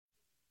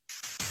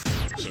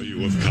So you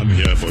have come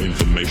here for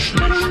information.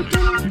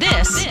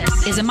 This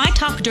is a My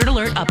Talk Dirt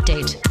Alert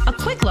update. A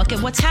quick look at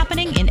what's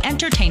happening in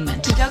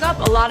entertainment. We dug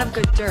up a lot of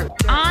good dirt.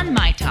 On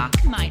My Talk.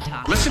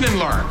 Listen and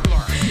learn.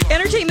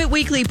 Entertainment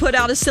Weekly put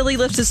out a silly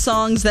list of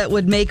songs that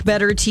would make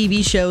better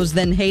TV shows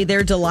than Hey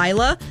There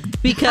Delilah.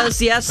 Because,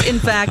 yes, in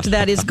fact,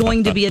 that is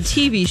going to be a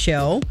TV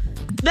show.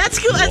 That's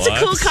cool. That's a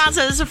cool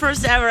concept. It's the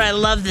first ever. I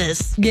love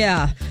this.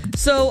 Yeah.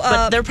 So,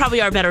 but there probably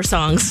are better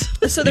songs.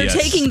 So they're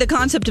taking the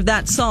concept of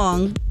that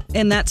song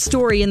and that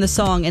story in the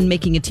song and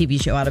making a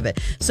TV show out of it.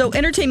 So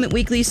Entertainment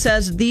Weekly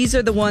says these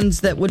are the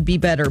ones that would be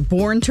better.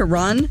 Born to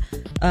Run,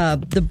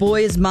 The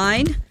Boy Is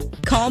Mine,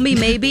 Call Me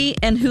Maybe,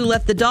 and Who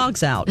Let the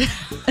Dogs Out.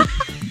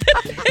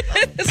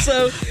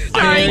 So,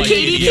 starring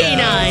Katie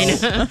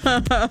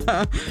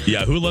K9.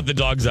 Yeah, Who Let the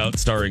Dogs Out,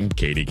 starring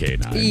Katie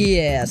K9.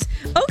 Yes.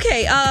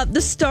 Okay,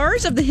 the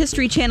stars of the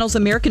History Channel's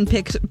American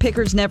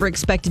Pickers never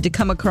expected to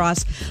come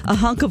across a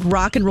hunk of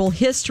rock and roll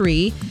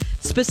history,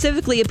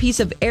 specifically a piece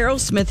of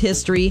Aerosmith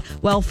history,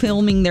 while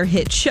filming their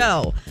hit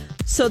show.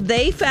 So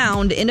they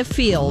found in a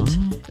field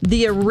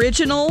the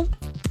original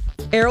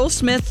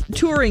Aerosmith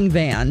touring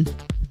van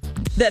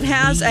that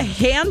has a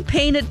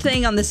hand-painted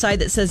thing on the side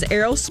that says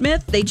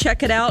Aerosmith. They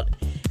check it out.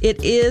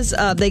 It is,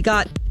 they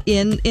got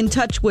in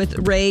touch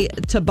with Ray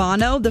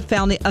Tabano,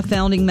 a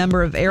founding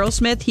member of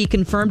Aerosmith. He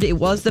confirmed it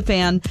was the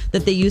fan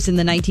that they used in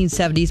the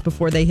 1970s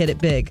before they hit it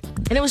big.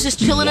 And it was just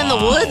chilling in the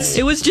woods?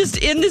 It was just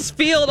in this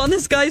field on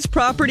this guy's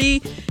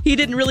property. He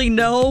didn't really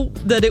know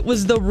that it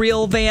was the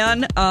real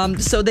van.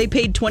 So they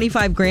paid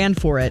 $25,000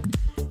 for it.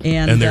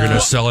 And they're going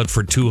to sell it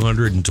for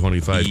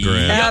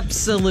 $225,000.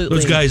 Absolutely.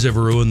 Those guys have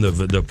ruined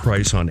the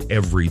price on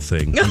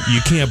everything.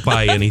 You can't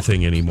buy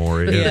anything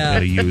anymore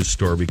at a used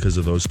store because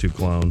of those two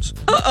clowns.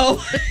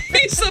 Uh-oh.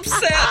 He's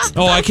upset.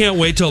 Oh, I can't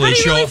wait till they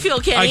show really feel,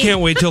 Kenny? I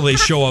can't wait till they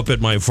show up at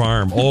my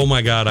farm. Oh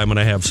my God, I'm going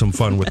to have some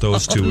fun with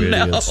those two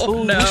idiots.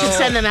 We should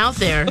send them out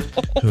there.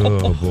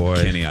 Oh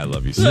boy. Kenny, I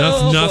love you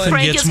so Nothing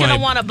Frank gets is going to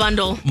want a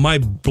bundle. My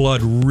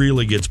blood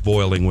really gets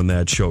boiling when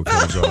that show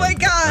comes on. Oh my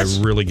gosh.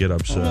 I really get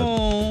upset.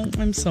 Oh,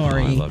 I'm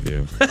sorry. I love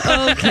you.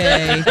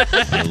 Okay.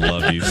 I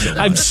love you so much.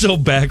 I'm so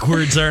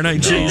backwards, aren't I,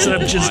 Jason?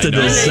 I'm just a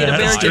disaster.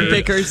 American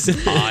Pickers.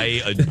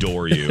 I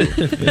adore you.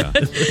 Yeah.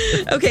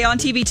 Okay, on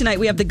TV tonight,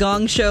 we have The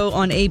Gong Show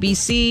on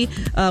ABC.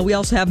 We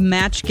also have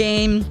Match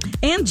Game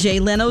and Jay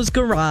Leno's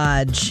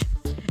Garage.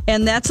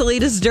 And that's the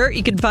latest dirt.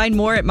 You can find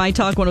more at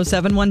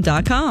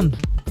mytalk1071.com.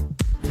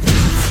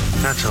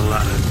 That's a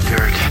lot of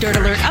dirt. Dirt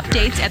Alert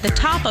updates at the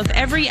top of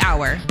every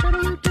hour.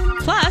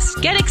 Plus,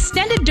 get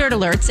extended Dirt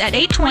Alerts at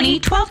 8:20,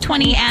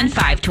 12:20, and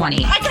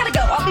 5:20. I gotta go.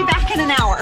 I'll be back in an hour.